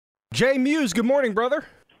Jay Mewes, good morning, brother.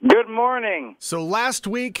 Good morning. So last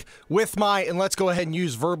week, with my, and let's go ahead and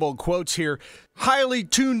use verbal quotes here, highly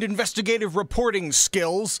tuned investigative reporting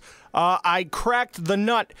skills, I cracked the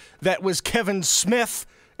nut that was Kevin Smith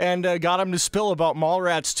and got him to spill about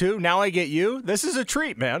Mallrats 2. Now I get you. This is a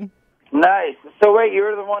treat, man. Nice. So wait,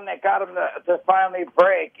 you're the one that got him to finally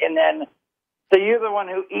break, and then so you're the one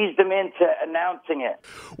who eased him into announcing it.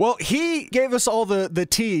 Well, he gave us all the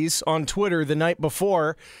tease on Twitter the night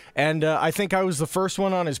before, and I think I was the first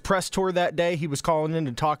one on his press tour that day. He was calling in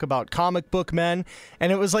to talk about comic book men,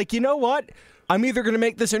 and it was like, you know what? I'm either going to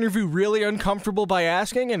make this interview really uncomfortable by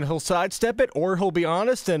asking, and he'll sidestep it, or he'll be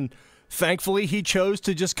honest, and thankfully he chose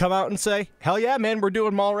to just come out and say, hell yeah, man, we're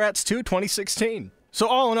doing Mallrats 2 2016. So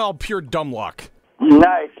all in all, pure dumb luck.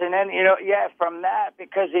 Nice. And then, from that,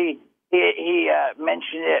 because he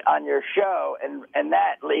mentioned it on your show, and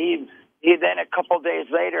that leaves. He then a couple days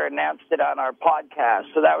later announced it on our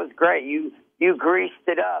podcast. So that was great. You greased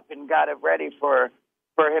it up and got it ready for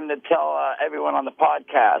him to tell everyone on the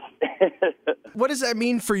podcast. What does that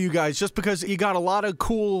mean for you guys? Just because you got a lot of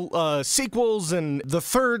cool sequels and the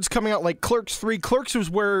thirds coming out, like Clerks 3. Clerks was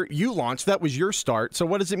where you launched. That was your start. So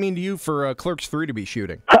what does it mean to you for Clerks 3 to be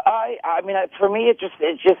shooting? I mean, for me, it's just.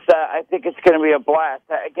 I think it's going to be a blast.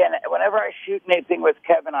 Again, whenever I shoot anything with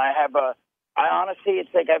Kevin, I honestly, it's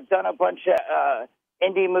like I've done a bunch of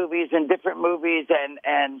indie movies and different movies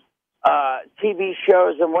and TV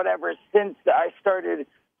shows and whatever since I started.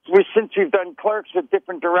 Since we've done Clerks with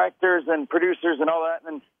different directors and producers and all that,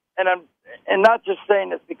 and not just saying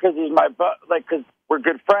this because he's my because we're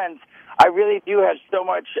good friends. I really do have so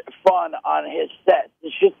much fun on his set.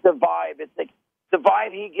 It's just the vibe. It's like the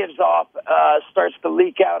vibe he gives off starts to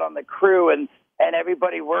leak out on the crew and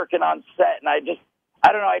everybody working on set. And I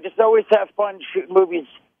don't know. I just always have fun shooting movies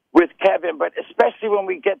with Kevin, but especially when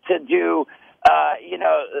we get to do, our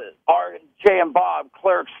Jay and Bob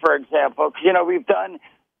Clerks, for example. Because, we've done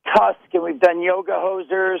Tusk and we've done Yoga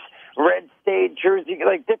Hosers, Red State, Jersey,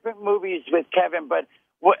 like different movies with Kevin. But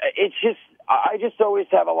it's just, I just always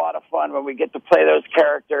have a lot of fun when we get to play those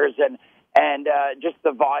characters and just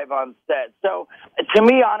the vibe on set. So to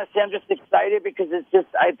me, honestly, I'm just excited because it's just,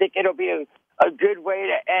 I think it'll be a good way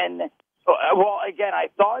to end. Well, again, I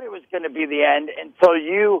thought it was going to be the end until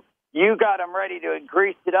you got him ready to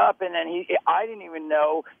grease it up, and then I didn't even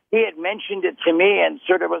know. He had mentioned it to me and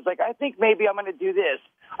sort of was like, I think maybe I'm going to do this.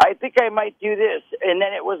 I think I might do this. And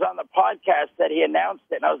then it was on the podcast that he announced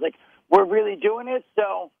it, and I was like, we're really doing it?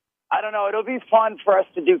 So I don't know. It'll be fun for us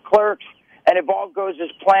to do Clerks, and if all goes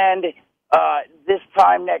as planned, this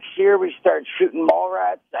time next year we start shooting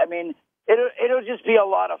Mallrats. I mean, it'll just be a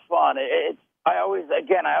lot of fun. I always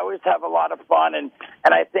have a lot of fun, and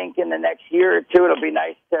I think in the next year or two it'll be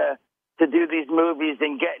nice to do these movies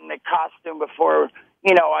and get in the costume before,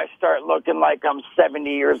 I start looking like I'm 70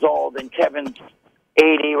 years old and Kevin's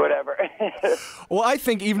 80, whatever. Well, I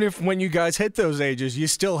think even if when you guys hit those ages, you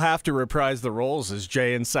still have to reprise the roles as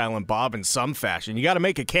Jay and Silent Bob in some fashion. You got to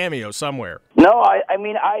make a cameo somewhere. No, I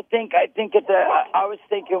was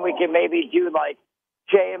thinking we could maybe do like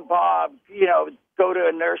Jay and Bob, go to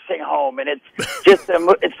a nursing home, and it's just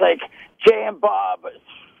it's like Jay and Bob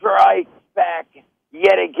strike back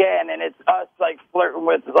yet again, and it's us like flirting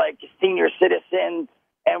with like senior citizens,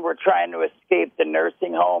 and we're trying to escape the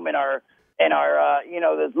nursing home in our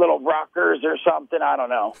those little rockers or something. I don't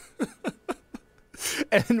know.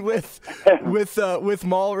 And with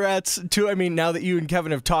Mallrats too, I mean, now that you and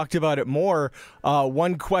Kevin have talked about it more,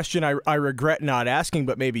 one question I regret not asking,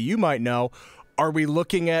 but maybe you might know. Are we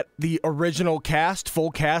looking at the original cast, full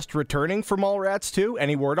cast, returning for Mallrats 2?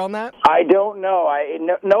 Any word on that? I don't know.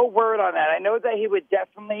 No word on that. I know that he would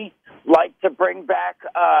definitely like to bring back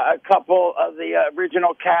a couple of the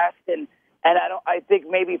original cast, and I think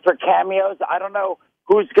maybe for cameos. I don't know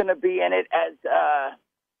who's going to be in it as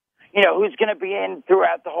who's going to be in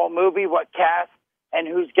throughout the whole movie, what cast, and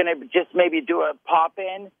who's going to just maybe do a pop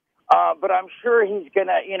in. But I'm sure he's going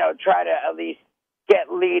to try to at least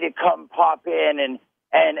get Lee to come pop in,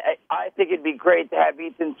 and I think it'd be great to have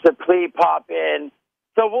Ethan Suplee pop in.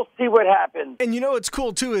 So we'll see what happens. And what's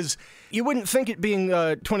cool too is you wouldn't think it being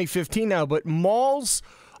 2015 now, but malls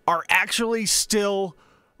are actually still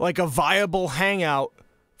like a viable hangout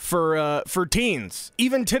for teens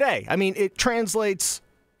even today. I mean, it translates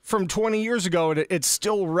from 20 years ago, and it's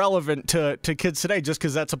still relevant to kids today just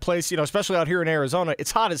because that's a place, especially out here in Arizona,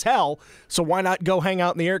 it's hot as hell, so why not go hang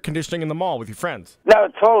out in the air conditioning in the mall with your friends? No,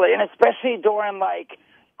 totally, and especially during, like,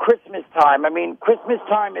 Christmas time. I mean, Christmas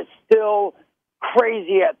time is still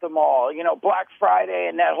crazy at the mall. Black Friday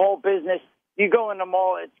and that whole business you go in the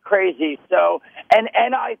mall, it's crazy. So, and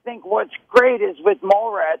I think what's great is with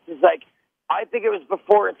Mallrats is like, I think it was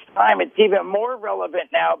before its time. It's even more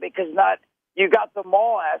relevant now because you got the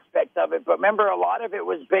mall aspect of it, but remember a lot of it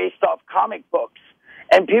was based off comic books,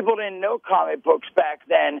 and people didn't know comic books back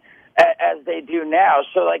then as they do now.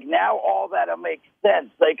 So like now all that'll make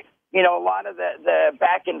sense. Like, you know, a lot of the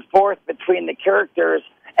back and forth between the characters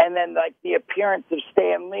and then like the appearance of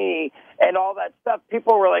Stan Lee and all that stuff,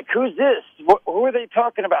 people were like, who's this? Who are they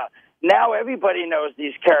talking about? Now everybody knows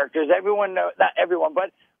these characters. Everyone knows, not everyone,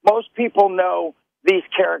 but most people know these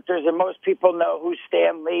characters, and most people know who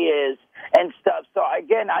Stan Lee is and stuff. So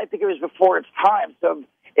again, I think it was before its time. So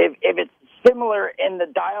if it's similar in the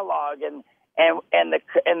dialogue and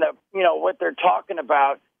the you know what they're talking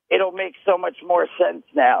about, it'll make so much more sense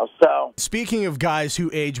now. So speaking of guys who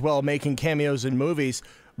age well making cameos in movies,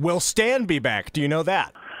 will Stan be back? Do you know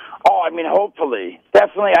that? Oh, I mean, hopefully,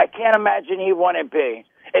 definitely. I can't imagine he wouldn't be.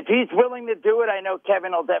 If he's willing to do it, I know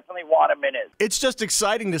Kevin will definitely want him in it. It's just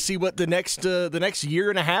exciting to see what the next year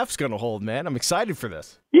and a half is going to hold, man. I'm excited for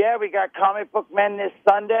this. Yeah, we got Comic Book Men this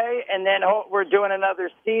Sunday, and then we're doing another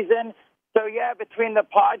season. So, yeah, between the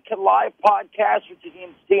live podcast, which you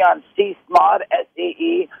can see on CSMOD,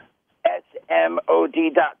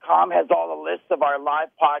 SEESMOD.com, has all the lists of our live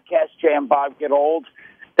podcasts, Jay and Bob Get Old.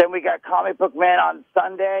 Then we got Comic Book Man on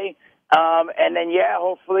Sunday. And then, yeah,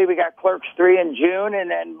 hopefully we got Clerks 3 in June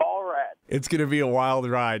and then Mallrats. It's going to be a wild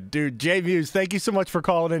ride. Dude, Jay Mewes, thank you so much for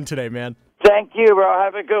calling in today, man. Thank you, bro.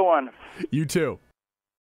 Have a good one. You too.